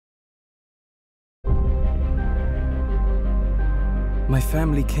My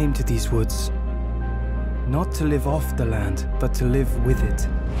family came to these woods, not to live off the land, but to live with it.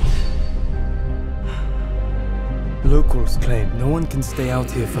 Locals claim no one can stay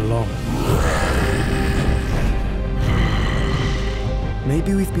out here for long.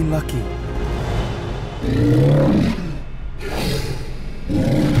 Maybe we've been lucky.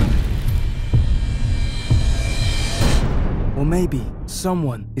 Or maybe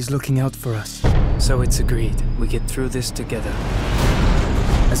someone is looking out for us. So it's agreed, we get through this together.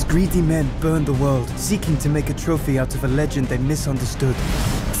 As greedy men burn the world, seeking to make a trophy out of a legend they misunderstood.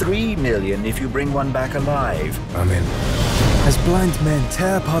 3 million if you bring one back alive. I'm in. As blind men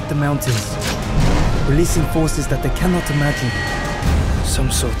tear apart the mountains, releasing forces that they cannot imagine.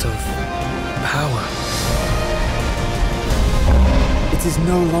 Some sort of power. It is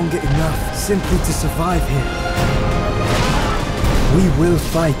no longer enough simply to survive here. We will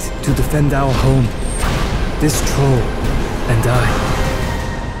fight to defend our home. This troll and I.